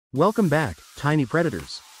Welcome back, tiny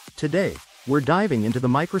predators. Today, we're diving into the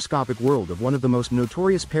microscopic world of one of the most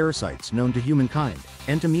notorious parasites known to humankind,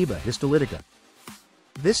 Entamoeba histolytica.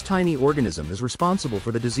 This tiny organism is responsible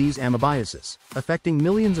for the disease Amebiasis, affecting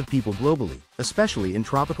millions of people globally, especially in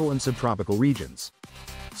tropical and subtropical regions.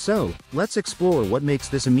 So, let's explore what makes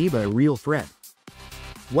this amoeba a real threat.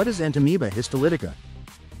 What is Entamoeba histolytica?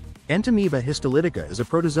 Entamoeba histolytica is a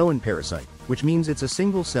protozoan parasite, which means it's a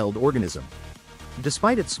single-celled organism.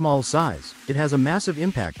 Despite its small size, it has a massive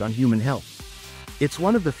impact on human health. It's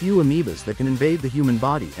one of the few amoebas that can invade the human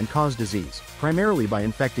body and cause disease, primarily by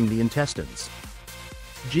infecting the intestines.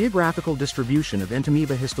 Geographical distribution of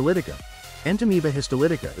Entamoeba histolytica. Entamoeba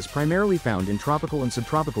histolytica is primarily found in tropical and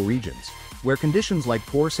subtropical regions, where conditions like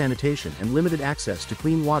poor sanitation and limited access to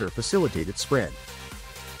clean water facilitate its spread.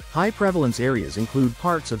 High prevalence areas include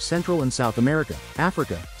parts of Central and South America,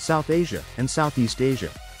 Africa, South Asia, and Southeast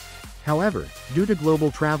Asia. However, due to global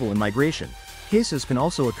travel and migration, cases can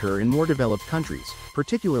also occur in more developed countries,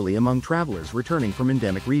 particularly among travelers returning from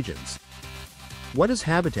endemic regions. What is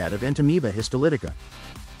habitat of Entamoeba histolytica?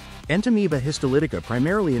 Entamoeba histolytica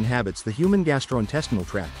primarily inhabits the human gastrointestinal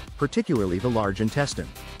tract, particularly the large intestine.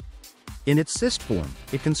 In its cyst form,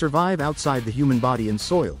 it can survive outside the human body in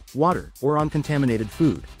soil, water, or on contaminated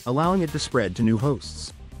food, allowing it to spread to new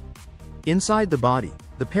hosts. Inside the body,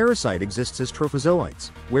 the parasite exists as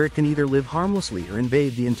trophozoites, where it can either live harmlessly or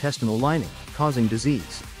invade the intestinal lining, causing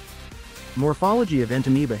disease. Morphology of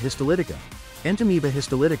Entamoeba histolytica. Entamoeba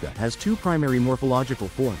histolytica has two primary morphological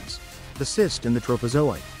forms, the cyst and the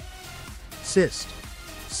trophozoite. Cyst.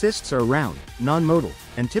 Cysts are round, non-motile,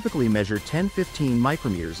 and typically measure 10-15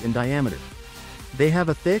 micrometers in diameter. They have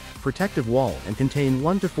a thick, protective wall and contain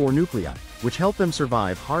 1 to 4 nuclei, which help them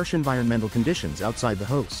survive harsh environmental conditions outside the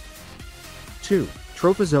host. 2.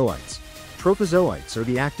 Trophozoites. Trophozoites are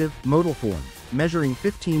the active, motile form, measuring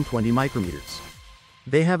 15-20 micrometers.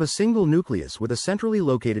 They have a single nucleus with a centrally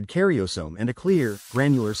located karyosome and a clear,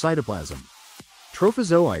 granular cytoplasm.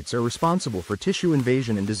 Trophozoites are responsible for tissue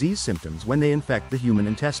invasion and disease symptoms when they infect the human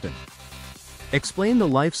intestine. Explain the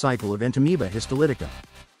life cycle of Entamoeba histolytica.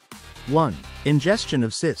 1. Ingestion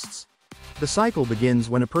of cysts. The cycle begins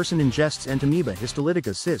when a person ingests Entamoeba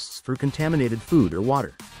histolytica cysts through contaminated food or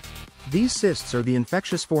water. These cysts are the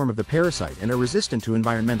infectious form of the parasite and are resistant to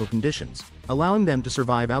environmental conditions, allowing them to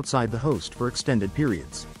survive outside the host for extended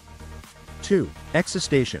periods. 2.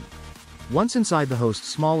 Excistation. Once inside the host's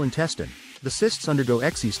small intestine, the cysts undergo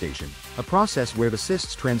excistation, a process where the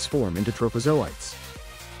cysts transform into trophozoites.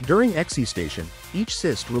 During excistation, each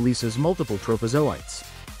cyst releases multiple trophozoites.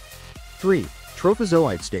 3.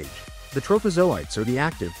 Trophozoite stage. The trophozoites are the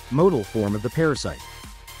active, motile form of the parasite.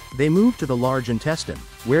 They move to the large intestine,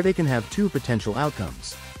 where they can have two potential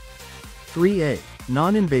outcomes. 3a.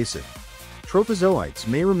 Non-invasive. Trophozoites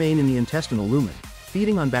may remain in the intestinal lumen,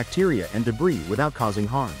 feeding on bacteria and debris without causing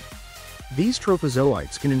harm. These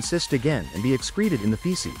trophozoites can encysted again and be excreted in the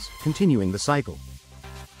feces, continuing the cycle.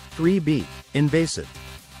 3b. Invasive.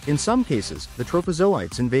 In some cases, the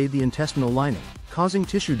trophozoites invade the intestinal lining, causing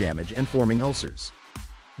tissue damage and forming ulcers.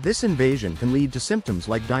 This invasion can lead to symptoms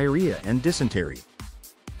like diarrhea and dysentery.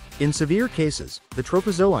 In severe cases, the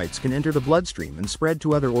trophozoites can enter the bloodstream and spread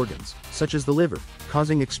to other organs, such as the liver,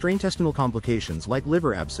 causing extraintestinal complications like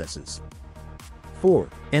liver abscesses. 4.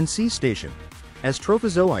 Encystation. As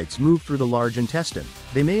trophozoites move through the large intestine,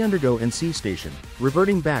 they may undergo encystation,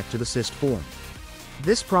 reverting back to the cyst form.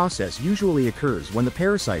 This process usually occurs when the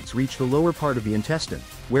parasites reach the lower part of the intestine,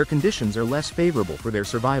 where conditions are less favorable for their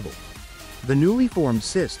survival. The newly formed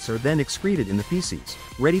cysts are then excreted in the feces,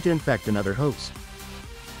 ready to infect another host.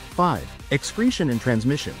 5. Excretion and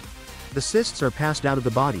transmission. The cysts are passed out of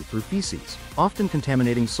the body through feces, often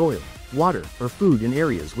contaminating soil, water, or food in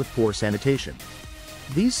areas with poor sanitation.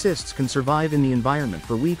 These cysts can survive in the environment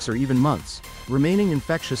for weeks or even months, remaining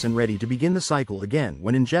infectious and ready to begin the cycle again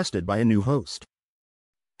when ingested by a new host.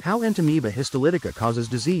 How Entamoeba histolytica causes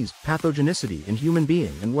disease, pathogenicity in human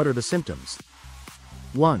being, and what are the symptoms?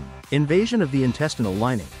 1. Invasion of the intestinal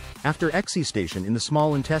lining. After excistation in the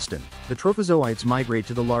small intestine, the trophozoites migrate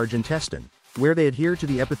to the large intestine, where they adhere to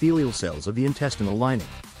the epithelial cells of the intestinal lining.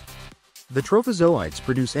 The trophozoites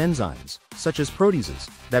produce enzymes, such as proteases,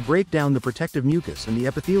 that break down the protective mucus and the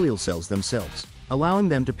epithelial cells themselves, allowing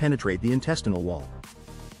them to penetrate the intestinal wall.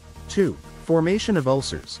 2. Formation of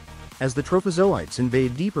ulcers. As the trophozoites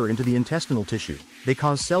invade deeper into the intestinal tissue, they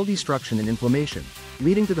cause cell destruction and inflammation,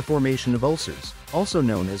 leading to the formation of ulcers, also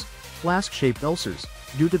known as flask-shaped ulcers,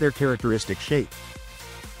 due to their characteristic shape.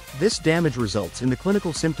 This damage results in the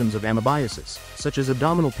clinical symptoms of amebiasis, such as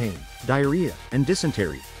abdominal pain, diarrhea, and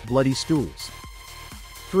dysentery, bloody stools.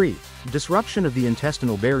 3. Disruption of the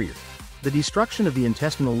intestinal barrier. The destruction of the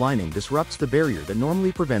intestinal lining disrupts the barrier that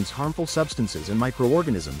normally prevents harmful substances and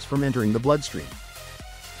microorganisms from entering the bloodstream.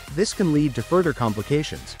 This can lead to further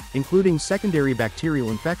complications, including secondary bacterial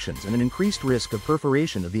infections and an increased risk of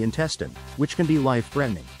perforation of the intestine, which can be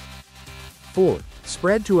life-threatening. 4.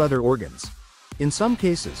 Spread to other organs. In some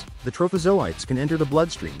cases, the trophozoites can enter the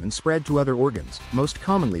bloodstream and spread to other organs, most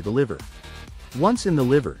commonly the liver. Once in the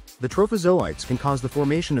liver, the trophozoites can cause the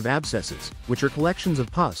formation of abscesses, which are collections of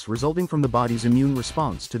pus resulting from the body's immune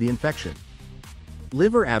response to the infection.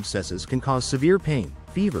 Liver abscesses can cause severe pain,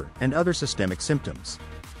 fever, and other systemic symptoms.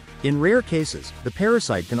 In rare cases, the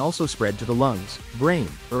parasite can also spread to the lungs, brain,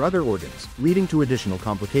 or other organs, leading to additional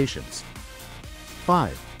complications.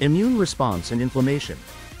 5. Immune response and inflammation.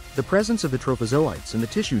 The presence of the trophozoites and the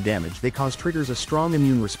tissue damage they cause triggers a strong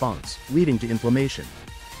immune response, leading to inflammation.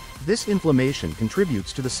 This inflammation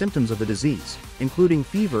contributes to the symptoms of the disease, including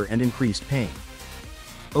fever and increased pain.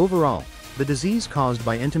 Overall, the disease caused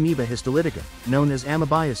by Entamoeba histolytica, known as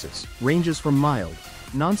Amebiasis, ranges from mild,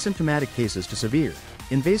 non-symptomatic cases to severe,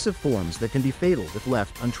 invasive forms that can be fatal if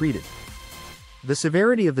left untreated. The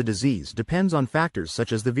severity of the disease depends on factors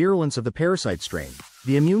such as the virulence of the parasite strain,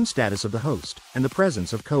 the immune status of the host, and the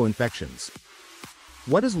presence of co-infections.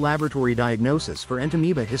 What is laboratory diagnosis for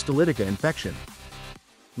Entamoeba histolytica infection?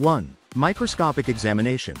 1. Microscopic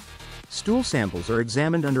examination. Stool samples are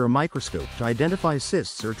examined under a microscope to identify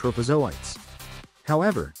cysts or trophozoites.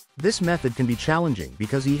 However, this method can be challenging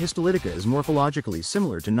because E. histolytica is morphologically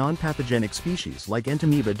similar to non-pathogenic species like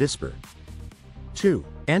Entamoeba disper. 2.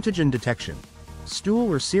 Antigen detection. Stool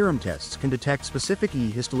or serum tests can detect specific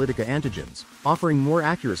E. histolytica antigens, offering more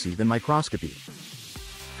accuracy than microscopy.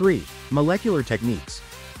 3. Molecular techniques.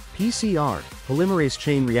 PCR, polymerase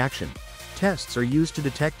chain reaction, tests are used to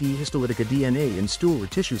detect E. histolytica DNA in stool or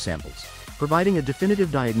tissue samples, providing a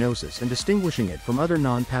definitive diagnosis and distinguishing it from other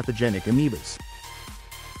non-pathogenic amoebas.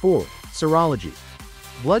 4. Serology.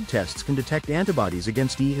 Blood tests can detect antibodies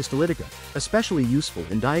against E. histolytica, especially useful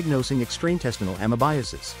in diagnosing extraintestinal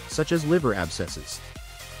amebiasis, such as liver abscesses.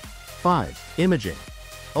 5. Imaging.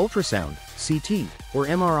 Ultrasound, CT, or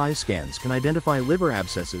MRI scans can identify liver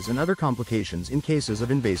abscesses and other complications in cases of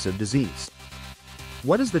invasive disease.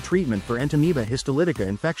 What is the treatment for Entamoeba histolytica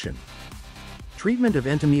infection? Treatment of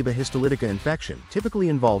Entamoeba histolytica infection typically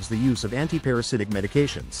involves the use of antiparasitic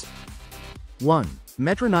medications. 1.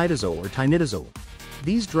 Metronidazole or tinidazole.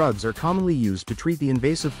 These drugs are commonly used to treat the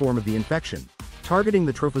invasive form of the infection, targeting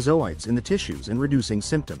the trophozoites in the tissues and reducing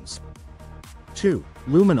symptoms. 2.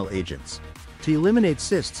 Luminal agents. To eliminate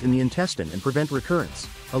cysts in the intestine and prevent recurrence,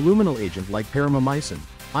 a luminal agent like paramomycin,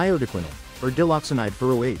 iodoquinol, or diloxanide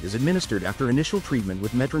furoate is administered after initial treatment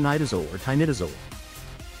with metronidazole or tinidazole.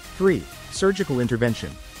 3. Surgical intervention.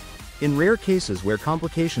 In rare cases where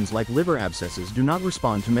complications like liver abscesses do not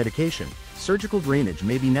respond to medication, surgical drainage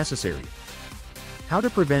may be necessary. How to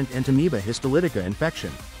prevent Entamoeba histolytica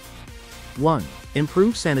infection? 1.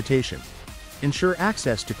 Improve sanitation. Ensure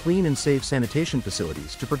access to clean and safe sanitation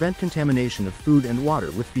facilities to prevent contamination of food and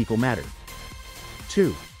water with fecal matter.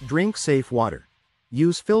 2. Drink safe water.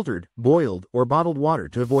 Use filtered, boiled, or bottled water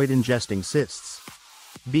to avoid ingesting cysts.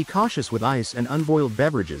 Be cautious with ice and unboiled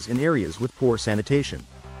beverages in areas with poor sanitation.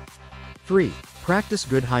 3. Practice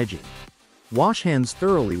good hygiene. Wash hands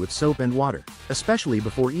thoroughly with soap and water, especially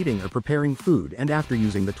before eating or preparing food and after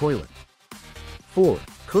using the toilet. 4.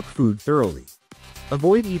 Cook food thoroughly.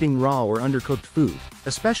 Avoid eating raw or undercooked food,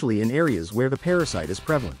 especially in areas where the parasite is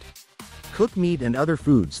prevalent. Cook meat and other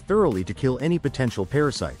foods thoroughly to kill any potential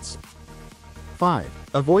parasites. 5.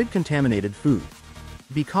 Avoid contaminated food.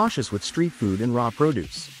 Be cautious with street food and raw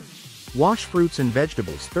produce. Wash fruits and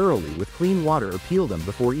vegetables thoroughly with clean water or peel them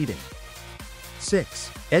before eating. 6.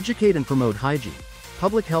 Educate and promote hygiene.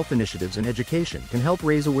 Public health initiatives and education can help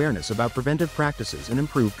raise awareness about preventive practices and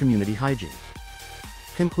improve community hygiene.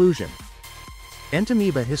 Conclusion.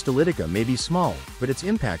 Entamoeba histolytica may be small, but its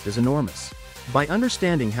impact is enormous. By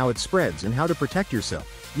understanding how it spreads and how to protect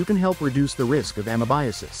yourself, you can help reduce the risk of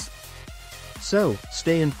amebiasis. So,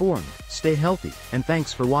 stay informed, stay healthy, and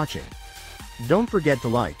thanks for watching. Don't forget to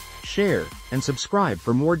like, share, and subscribe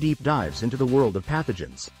for more deep dives into the world of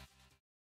pathogens.